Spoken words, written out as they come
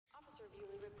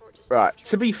Right.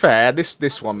 To be fair,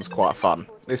 this one's quite fun.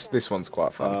 This one's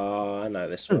quite fun. Oh, I know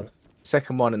this one.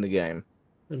 Second one in the game.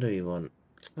 What do you want?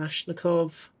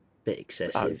 Kalashnikov? Bit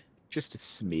excessive. Just a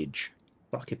smidge.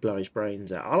 Fucking blow his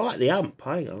brains out. I like the ump,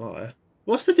 I ain't gonna lie.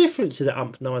 What's the difference to the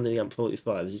ump 9 and the ump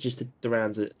 45? Is it just the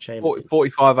rounds that chamber?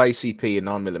 45 ACP and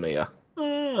 9mm.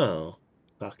 Oh.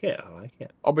 Fuck it, I like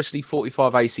it. Obviously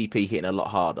 45 ACP hitting a lot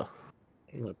harder.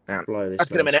 I'm gonna blow this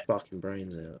man's fucking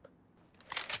brains out.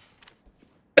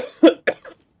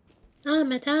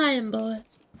 I'm a dying boy.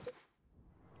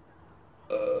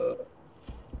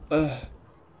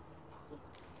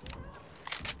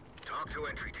 Talk to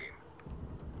entry team.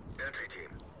 Entry team.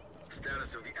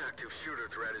 Status of the active shooter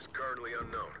threat is currently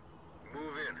unknown.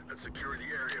 Move in and secure the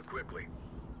area quickly.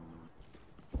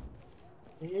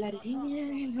 Let it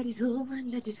in, let it go,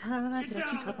 let it hide,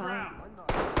 let it hide.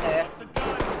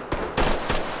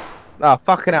 Ah,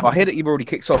 fucking hell. I hear that you've already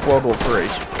kicked off World War 3.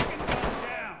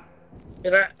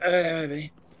 Is that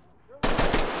me?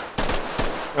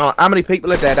 Right, how many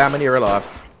people are dead? How many are alive?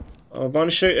 Oh, one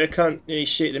shooter can't. He's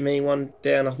shooting at me, one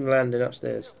down off the landing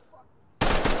upstairs.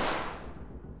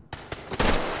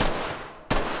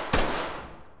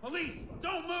 Police,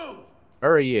 don't move!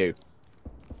 Where are you?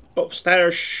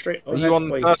 Upstairs, straight. Are you on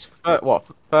the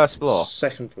first floor?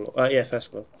 Second floor. Yeah,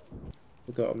 first floor.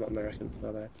 Forgot I'm not American.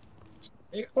 My bad.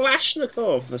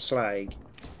 Kalashnikov, the slag.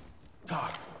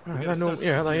 Talk. They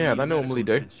normally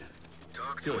do.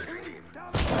 Talk to entry team.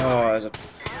 Oh, there's a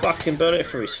fucking bullet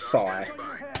through his thigh.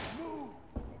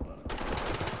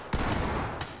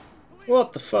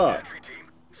 What the fuck? Entry team.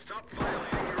 Stop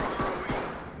violating your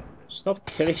ROE. Stop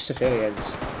killing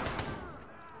civilians.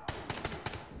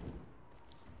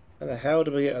 How the hell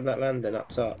did we get on that landing up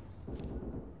top?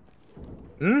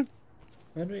 Hmm?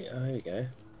 How do we... Oh, here we go.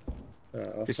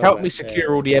 Right, Just help me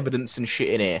secure all the evidence and shit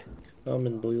in here.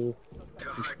 Almond boil.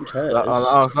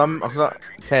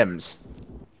 Thames.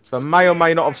 So may or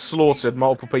may not have slaughtered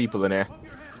multiple people in here.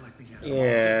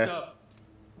 Yeah.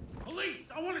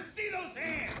 Police, I want to see those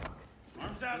hands.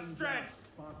 Arms outstretched.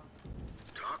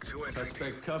 Talk to entry team.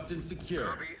 Suspect cuffed and secure.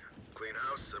 Copy. Clean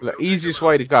house. The easiest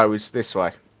way to go is this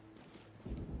way.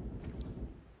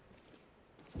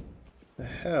 The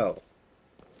hell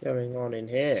going on in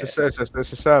here? It's a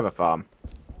server farm.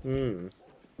 Hmm.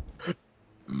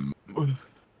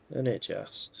 Isn't it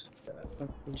just?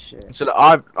 Fucking shit. So look,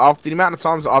 I've the amount of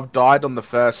times that I've died on the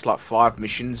first like 5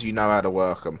 missions, you know how to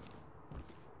work them.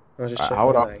 I'll just Right,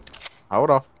 hold on. Hold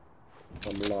on.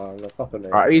 I'm lying. I'll pop a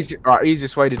name. Right,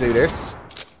 easiest way to do this.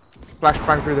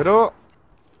 Flashbang through the door.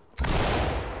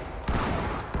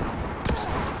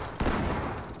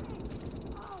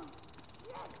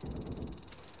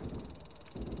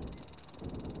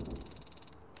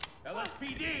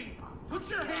 LSPD, put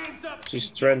your hands up.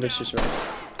 Just surrender, just surrender.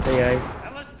 There you go.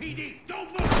 LSPD, don't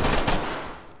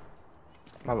move.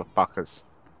 Motherfuckers.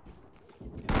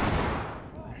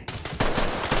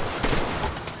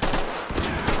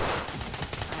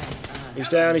 He's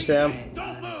down, he's down.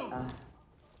 Don't move.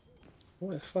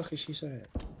 What the fuck is she saying?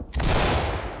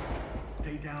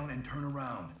 Stay down and turn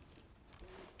around.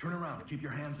 Turn around. Keep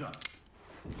your hands up.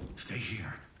 Stay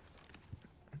here.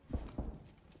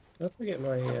 How do I get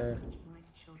my,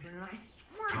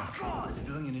 Talk.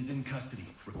 Civilian is in custody.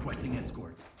 Requesting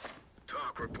escort.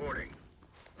 Talk reporting.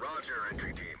 Roger,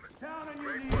 entry team. Down on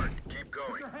your Great knees. work. Keep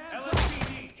going.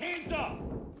 LSPD, hands up.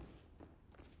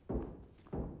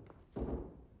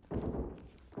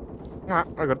 Alright,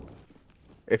 we're good.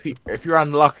 If you're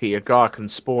unlucky, a guy can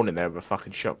spawn in there with a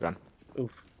fucking shotgun.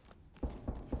 oof.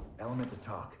 Element to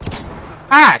talk.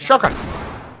 Ah, shotgun!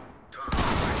 Talk.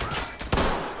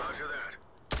 Roger that.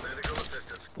 Medical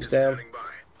assistance. He's is down. standing by.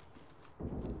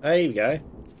 There you go.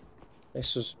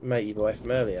 This was matey boy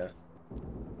from earlier.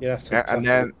 You have to And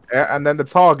then the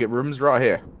target room's right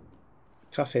here.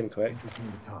 cuff him quick.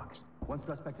 Continue to talk. One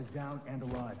suspect is down and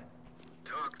alive.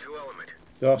 Talk to element.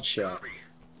 Gotcha. Copy.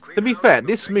 Clean To be house fair, and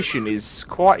this take mission a look. is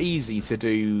quite easy to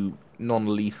do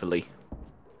non-lethally.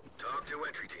 Talk to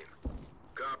entry team.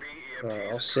 Copy. EMTs Right,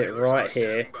 I'll and sit trailers right are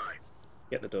here. standing by.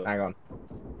 Get the door. Hang on.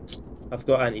 I've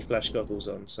got anti-flash goggles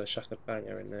on, so chuck a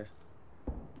banger in there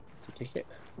to kick it.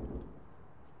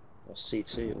 Or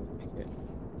C2 will kick it.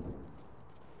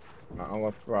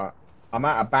 Right. I'm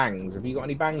out of bangs. Have you got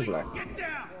any bangs left? Get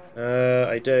down.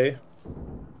 I do.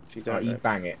 If you don't Right, you know.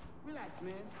 bang it. Relax,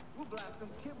 man. We'll blast them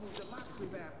kibbles at my crew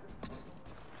after.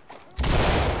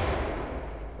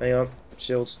 Hang on.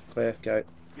 Shields clear. Go.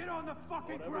 Get on the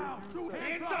fucking ground!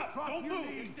 Hands up! Don't move!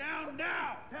 Get down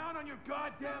now! Down on your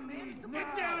goddamn knees!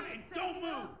 Get down and don't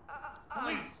move!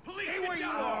 Police! Stay where you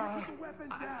are! Put the weapons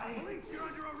down! Police, you're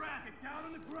under arrest! Get down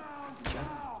on the ground!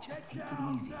 Just take it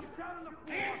easy. Get down on the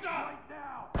floor! Hands up! Right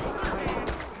now! Put your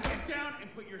hands! Get down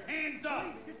and put your hands up!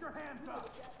 Police, get your hands up!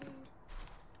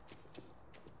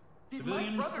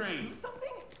 Civilian restrained.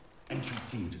 Entry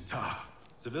team to talk.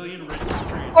 Civilian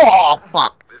restrained. Oh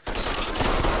fuck! This is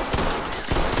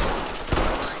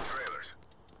trailers.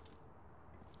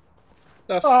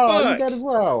 The Oh, you fuck? dead as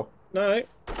well. No.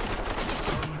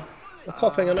 I'm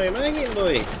popping a no maggot,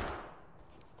 boy.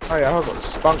 Oh yeah, I got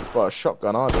spunked by a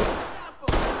shotgun. I did.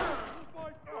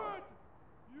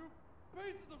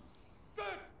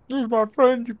 This is my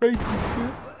friend, you piece of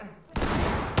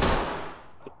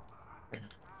shit.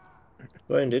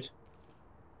 Wounded.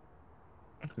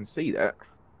 I can see that.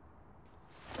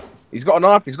 He's got a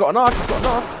knife. He's got a knife. He's got a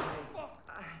knife.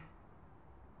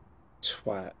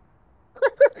 Twat.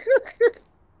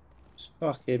 It's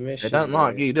fucking mission. They don't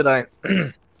like dude. you, do they?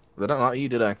 They don't like you,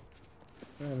 do they?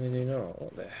 No, they do not.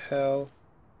 What the hell?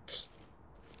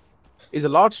 He's a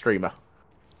large streamer.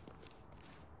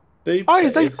 Boob Oh,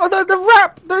 is titty? they? Oh, the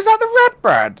rap. Is that the Red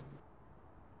Brad?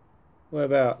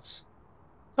 Whereabouts?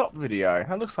 Top video.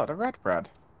 That looks like the Red Brad.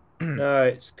 No,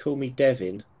 it's call me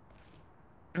Devin.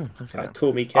 Okay.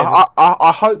 Call me Kevin.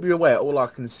 I hope you're aware. All I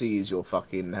can see is your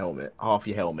fucking helmet. Half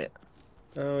your helmet.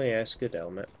 Oh yeah, it's a good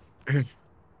helmet.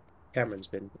 Cameron's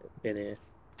been here.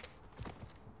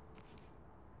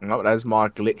 Oh, there's my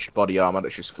glitched body armor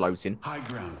that's just floating. High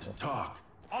ground to talk.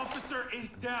 Officer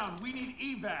is down. We need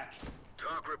evac.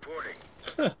 Talk reporting.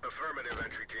 Affirmative,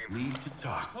 entry team. Lead to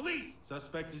talk. Police!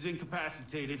 Suspect is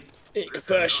incapacitated. Ready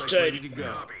Incapacitated. to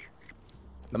go. Copy.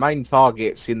 The main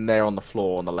target's in there on the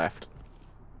floor on the left.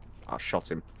 I shot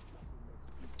him.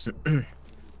 Look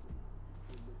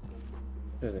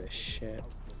at this shit.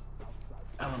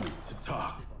 Element to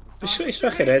talk. His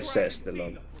fucking headset's still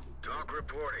on. Talk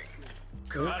reporting.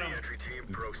 Copy, entry team.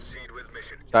 Proceed with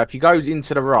mission. So if he goes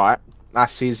into the right,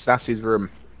 that's his room.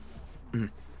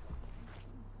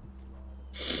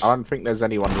 I don't think there's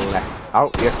anyone left.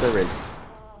 Oh, yes there is.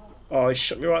 Oh, he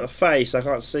shot me right in the face. I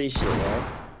can't see shit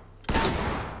now.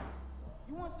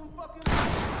 You want some fucking...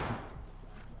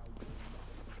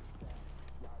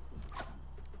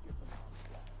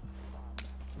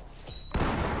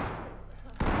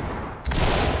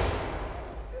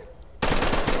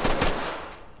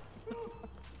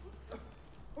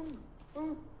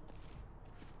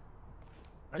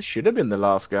 That should have been the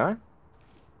last guy.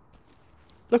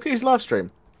 Look at his live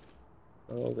stream.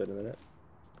 Oh, hold on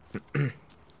a minute.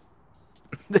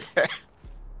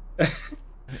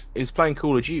 He's playing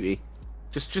Call of Duty.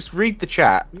 Just read the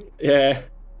chat. Yeah.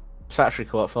 It's actually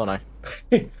quite funny.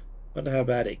 Wonder how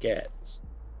bad it gets.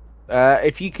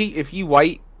 If you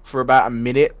wait for about a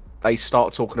minute, they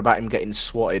start talking about him getting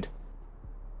swatted.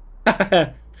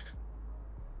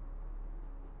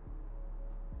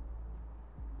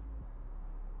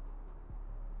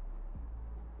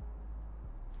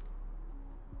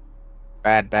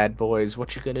 Bad boys,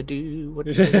 what you gonna do? What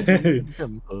you gonna do?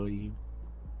 Come for you.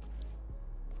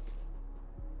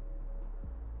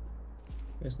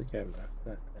 Where's the camera?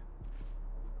 There.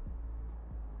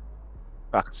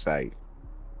 Fuck's sake.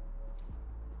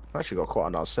 I've actually got quite a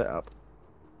nice setup.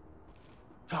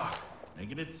 Talk.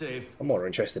 Making it safe. I'm more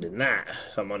interested in that,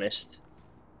 if I'm honest.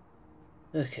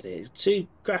 Look at it. 2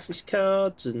 graphics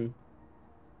cards and...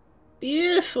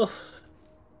 Beautiful!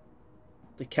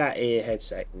 The cat ear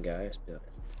headset can go, let's be honest.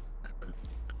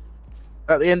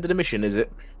 At the end of the mission, is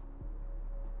it?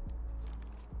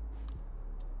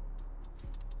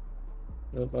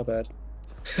 Oh, my bad.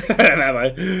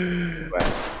 Ammo.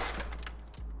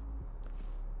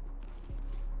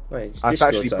 Wait, it's That's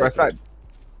actually Discord's that's open.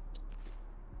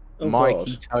 like Oh,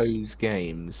 Mikey God. Toes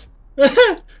Games.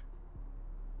 Oh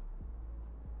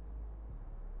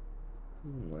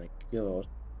my god.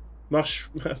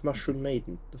 Mushroom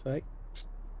Maiden, the fuck?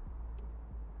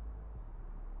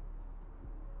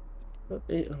 Oh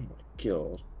my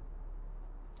god.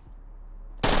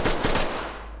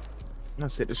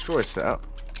 That's it, destroy setup.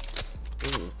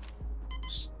 Ooh.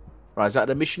 Right, is that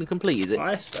the mission complete, is it?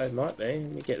 It might be.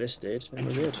 Let me get this dude. And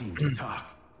we're Entry good. team to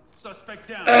talk. Suspect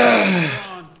down.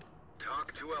 On.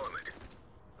 Talk to element.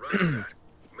 Roger that.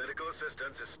 Medical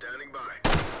assistance is standing by.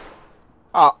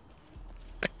 Ah.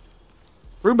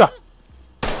 Roomba.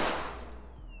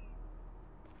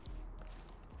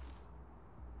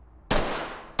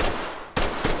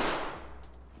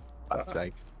 Fuck's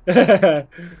sake.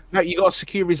 No, you got to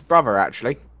secure his brother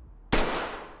actually.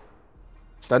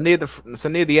 So near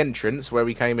the entrance where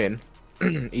we came in,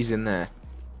 he's in there.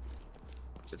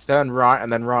 So turn right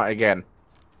and then right again.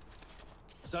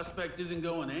 Suspect isn't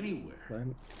going anywhere.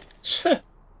 Man. Turn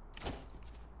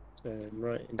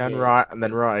right. In Turn here. right and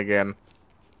then right again.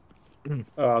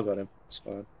 Oh, I got him. It's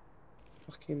fine.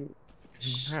 Fucking.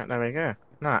 Right, there we go.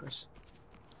 Nah.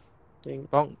 Ding.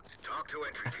 Bonk. Talk to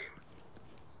entry team.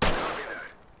 Copy that.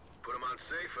 Put him on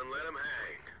safe and let him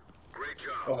hang. Great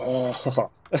job. Oh.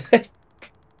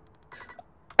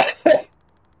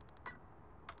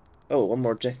 Oh, one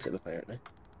more objective apparently.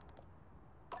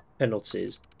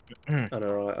 Penalties. I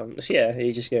know, right? Yeah,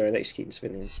 you just go around executing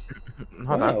civilians.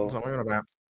 Hold Wow. on. What are you on about?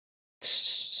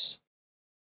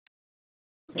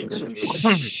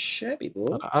 Shabby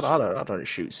boy. I don't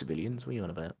shoot civilians. What are you on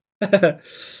about?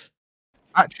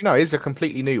 Actually, no, it's a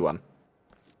completely new one.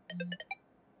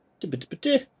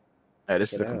 Yeah,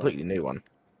 this is a completely new one.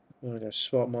 I'm gonna go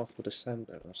swap them off with a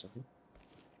sander or something.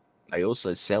 They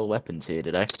also sell weapons here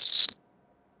today.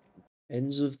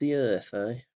 Ends of the earth,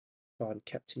 eh? Find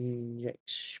Captain Jack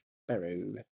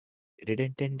Sparrow. I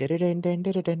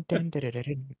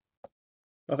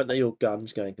think that your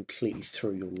gun's going completely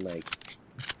through your leg.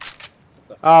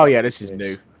 Oh yeah, this is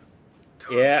new.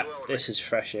 Yeah, this is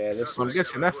fresh air. This I'm is.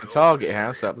 guessing that's the target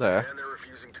house up there. And they're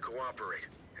refusing to cooperate.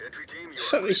 Entry team,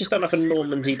 So it's just done like a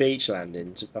Normandy beach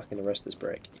landing to fucking arrest this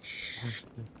brick.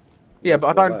 Yeah,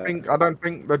 but I don't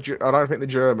think the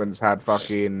Germans had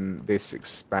fucking this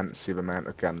expansive amount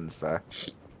of guns there.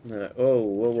 No. Oh,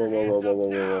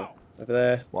 whoa. Over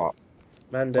there. What?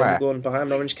 Man, Where? going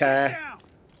behind orange car.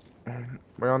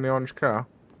 We're on the orange car.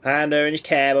 Behind orange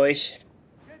car, boys.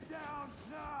 Get down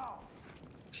now.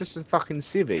 It's just a fucking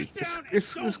civvy.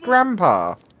 It's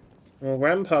Grandpa. Well,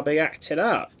 Grandpa be acting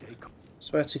up.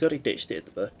 Swear to God he ditched it at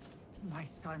the book. My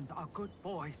sons are good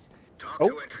boys. Talk Oh.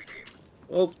 to entry team.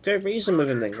 Well, go reason with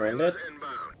him then, Grandad.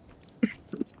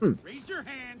 Inbound. Raise your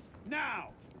hands now.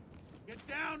 Get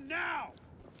down now.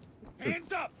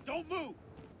 Hands up. Don't move.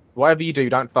 Whatever you do,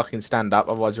 don't fucking stand up,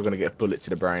 otherwise you're gonna get a bullet to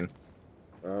the brain.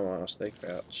 Oh, I'll stay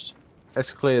crouched.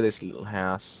 Let's clear this little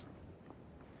house.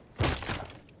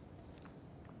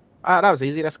 Ah, that was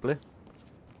easy. That's clear.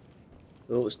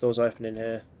 Oh, this door's open in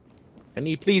here. Can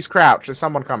you please crouch? There's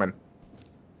someone coming.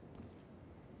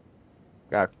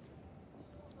 Go.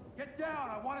 Get down.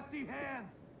 I want to see hands.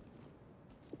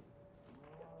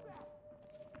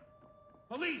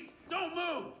 Police, don't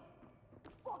move.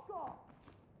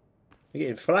 We're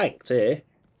getting flanked here.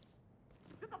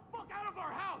 Get the fuck out of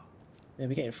our house. Yeah,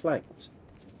 we're getting flanked.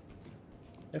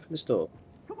 Open this door.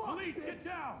 Come on. Police, get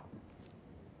down.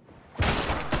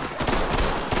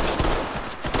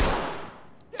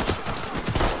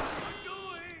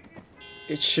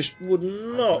 It just would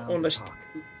not want to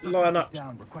line up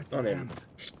on him.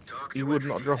 Talk You to would entry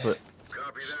not team. drop it.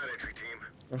 Copy that, entry team.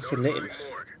 I couldn't hit him. Notifying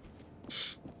morgue.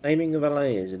 Aiming of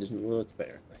layers, it doesn't work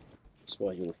apparently. That's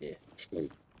why you're here.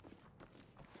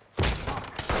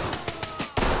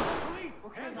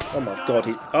 Oh my God!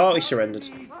 He surrendered.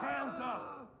 Hands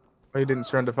up. Oh, you didn't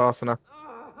surrender fast enough.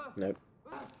 Nope.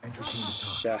 Entry team to talk.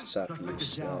 Shut up, you Suspect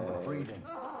is down, but slave. breathing.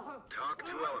 Talk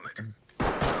to element.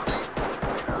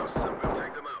 House, and we'll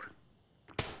take them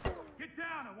out. Get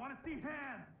down. I want to see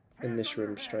hands. In this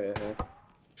room, straight ahead.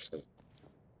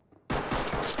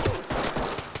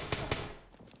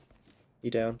 You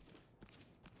down?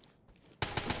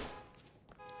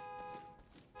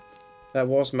 That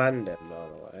was Mandem, by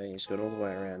the way. He's gone all the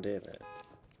way around here, man.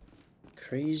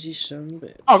 Crazy son of a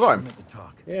bitch. Oh, got him. Meant to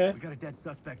talk. Yeah. We got a dead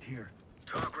suspect here.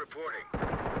 Talk reporting.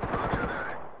 Roger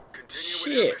that. Continue with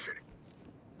your Shit. mission.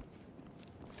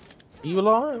 You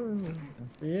alive?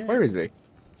 Yeah. Where is he?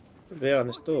 Behind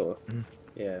this door.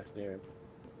 Yeah, near him.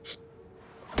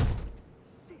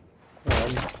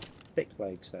 Thick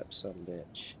legs, that son of a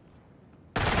bitch.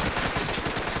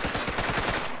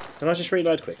 Can I just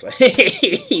reload quickly? Don't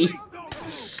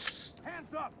move.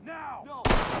 Hands up now. No.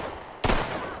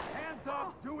 Hands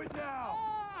up. Do it now.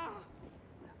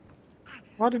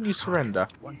 Why didn't you surrender?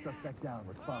 One suspect down,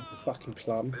 responsive. Fucking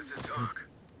plum. This is talk.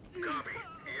 Copy.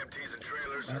 EMTs and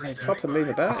trailers Oh, are they standing proper by. move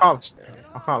about.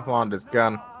 I can't find his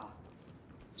gun.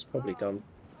 It's probably gone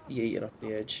yeeting off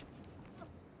the edge.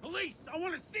 Police, I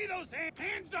want to see those hands.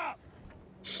 Hands up.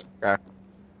 Okay.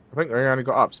 I think we only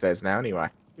got upstairs now anyway.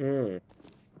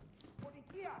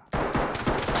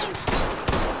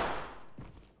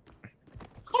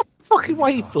 Fucking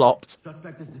way he flopped.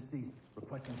 Suspect is deceased.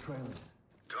 Requesting trailers.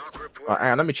 Talk report. Right,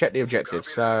 hang on, let me check the Copy objective. that,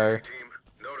 So, entry team.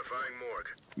 Notifying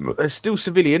morgue. there's still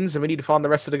civilians and we need to find the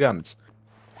rest of the guns.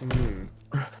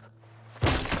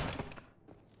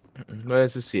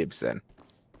 Where's the Sibs then?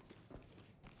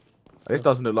 This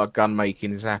doesn't look like gun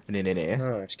making is happening in here.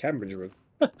 Oh, it's Cambridge room.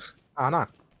 Oh no.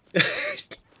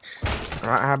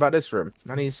 Alright, how about this room?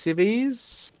 Any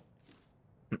civvies?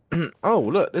 Oh,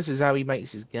 look, this is how he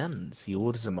makes his guns. He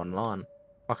orders them online.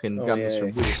 Fucking Oh, guns yeah.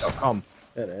 from weird.com.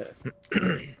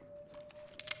 Innit?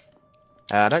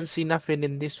 I don't see nothing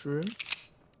in this room.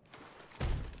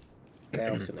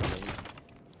 Balcony.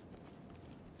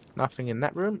 Nothing in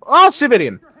that room. Oh,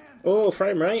 civilian! Oh,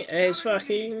 frame rate is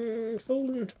fucking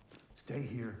falling. Stay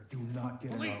here. Do not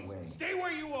get in Police, our way. stay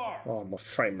where you are. Oh, my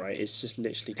frame rate is just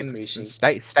literally decreasing.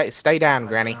 Stay down,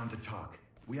 Granny. Time to talk.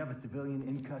 We have a civilian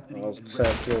in custody. I was and third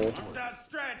ready floor. to report. Guns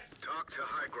outstretched. Talk to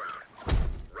high ground.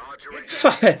 Roger it.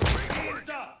 Fire! Hands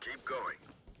up. Keep going.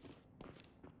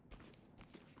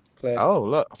 Clear. Oh,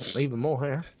 look, even more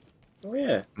here. Oh,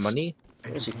 yeah. Money,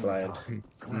 What's he playing?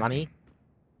 money,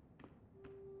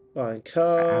 Buying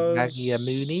cars. Maggie a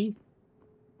Mooney.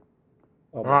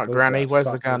 Oh, my Right, God, Granny, that where's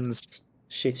the fucking guns?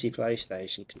 Shitty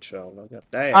PlayStation controller. God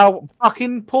damn. Oh,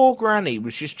 fucking poor Granny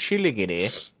was just chilling in here.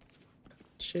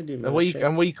 Chilling,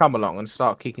 And we come along and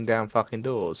start kicking down fucking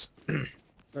doors. I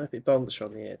hope it bonks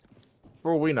from the head.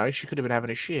 For all we know, she could have been having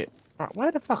a shit. Right,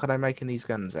 where the fuck are they making these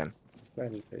guns then?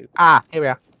 Granny poop. Ah, here we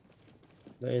are.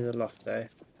 They're in the loft there.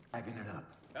 Bagging it up.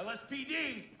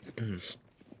 LSPD.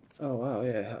 Oh, wow,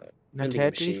 yeah. No Vending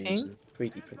tab, machines anything?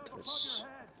 and 3D printers.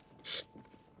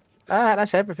 Ah,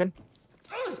 that's everything.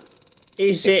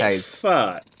 Is It's it Hayes.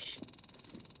 fuck?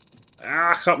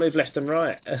 Ah, I can't move left and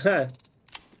right.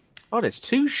 Oh, there's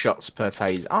 2 shots per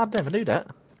tase. I never knew that.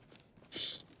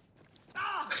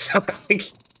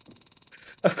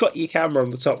 I've got your camera on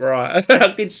the top right.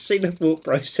 I can see the thought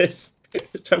process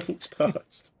as I walked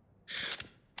past.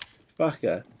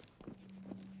 Fucker.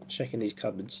 Checking these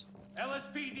cupboards.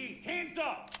 LSPD, hands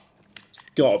up.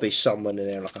 Gotta be someone in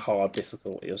there like a hard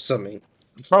difficulty or something.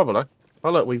 Probably.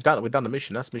 Well, look, we've done the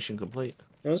mission. That's mission complete.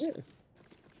 Was it?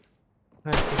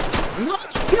 No,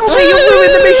 you're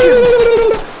doing the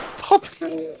mission. Top. To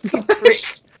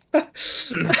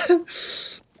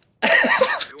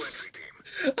entry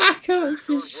team. I can't Excellent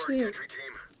do work, shit. entry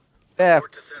team. Yeah,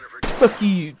 Report to center for fuck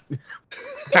you.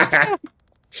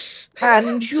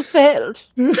 And you failed.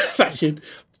 Imagine.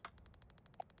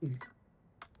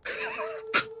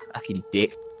 Fucking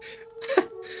dick.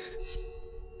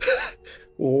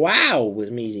 Wow, was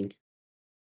amazing.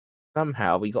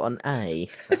 Somehow we got an A.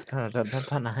 I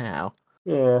don't know how.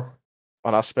 Oh.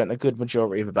 And I spent a good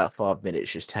majority of about 5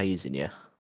 minutes just tasing you.